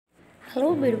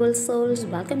Hello beautiful souls,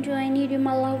 welcome to I Need You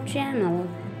My Love channel.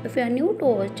 If you are new to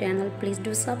our channel, please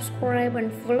do subscribe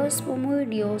and follow us for more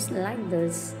videos like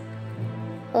this.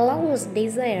 Love is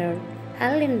desire,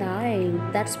 held in the eye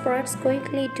that spreads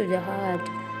quickly to the heart.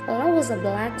 Love is a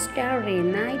black starry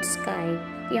night sky,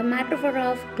 a metaphor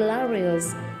of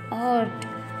glorious art.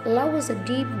 Love is a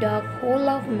deep dark hole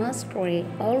of mystery,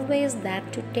 always there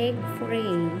to take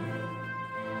free.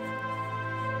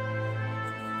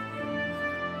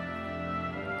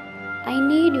 I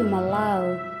need you, my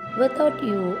love. Without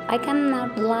you, I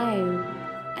cannot live.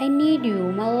 I need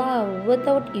you, my love.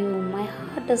 Without you, my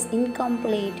heart is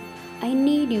incomplete. I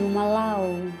need you, my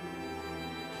love.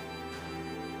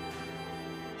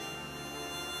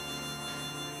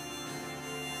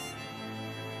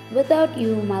 Without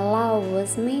you, my love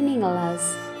is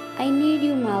meaningless. I need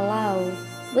you, my love.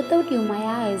 Without you, my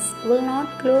eyes will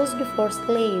not close for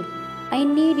sleep. I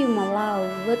need you, my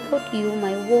love. Without you,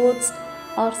 my words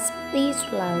are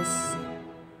speechless.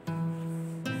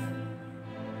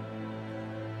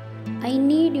 I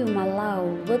need you, my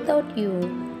love. Without you,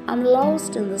 I'm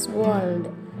lost in this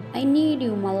world. I need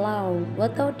you, my love.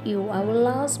 Without you, I will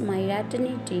lose my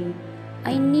eternity.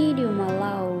 I need you, my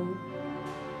love.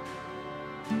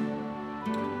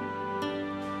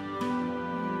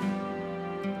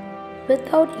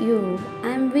 Without you,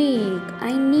 I'm weak.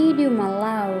 I need you, my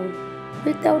love.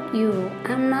 Without you,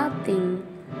 I'm nothing.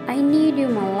 I need you,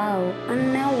 my love,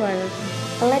 and never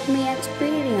let me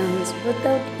experience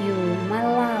without you, my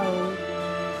love.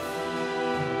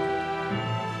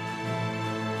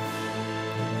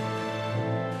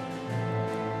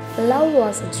 Love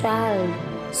was a child,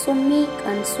 so meek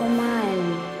and so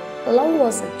mild. Love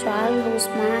was a child who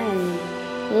smiled.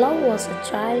 Love was a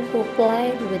child who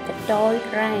played with a toy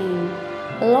train.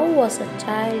 Love was a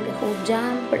child who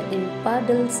jumped in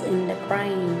puddles in the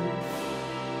rain.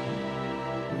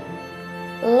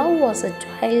 Love was a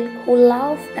child who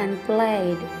laughed and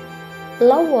played.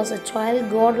 Love was a child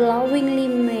God lovingly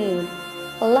made.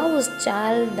 Love is a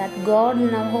child that God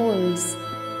now holds.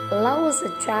 Love is a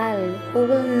child who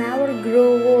will never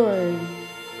grow old.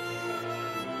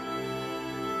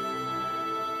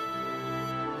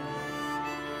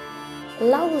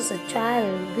 Love is a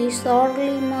child we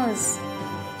sorely miss.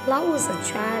 Love is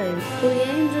a child who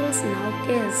angels now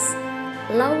kiss.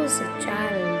 Love is a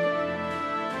child.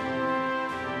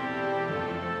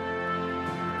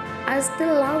 I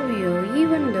still love you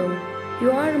even though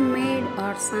you are made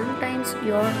or sometimes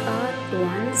you are hard to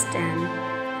understand.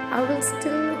 I will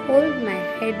still hold my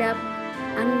head up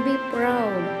and be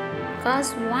proud,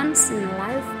 cause once in a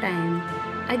lifetime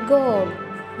I got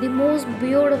the most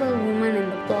beautiful woman in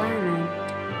the planet.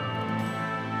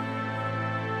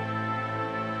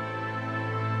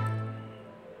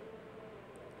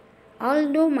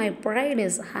 Although my pride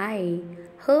is high,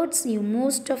 hurts you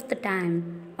most of the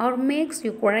time, or makes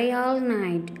you cry all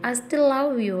night, I still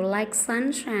love you like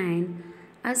sunshine.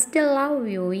 I still love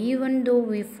you even though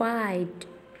we fight.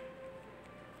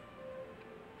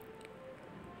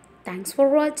 Thanks for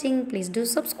watching. Please do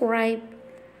subscribe.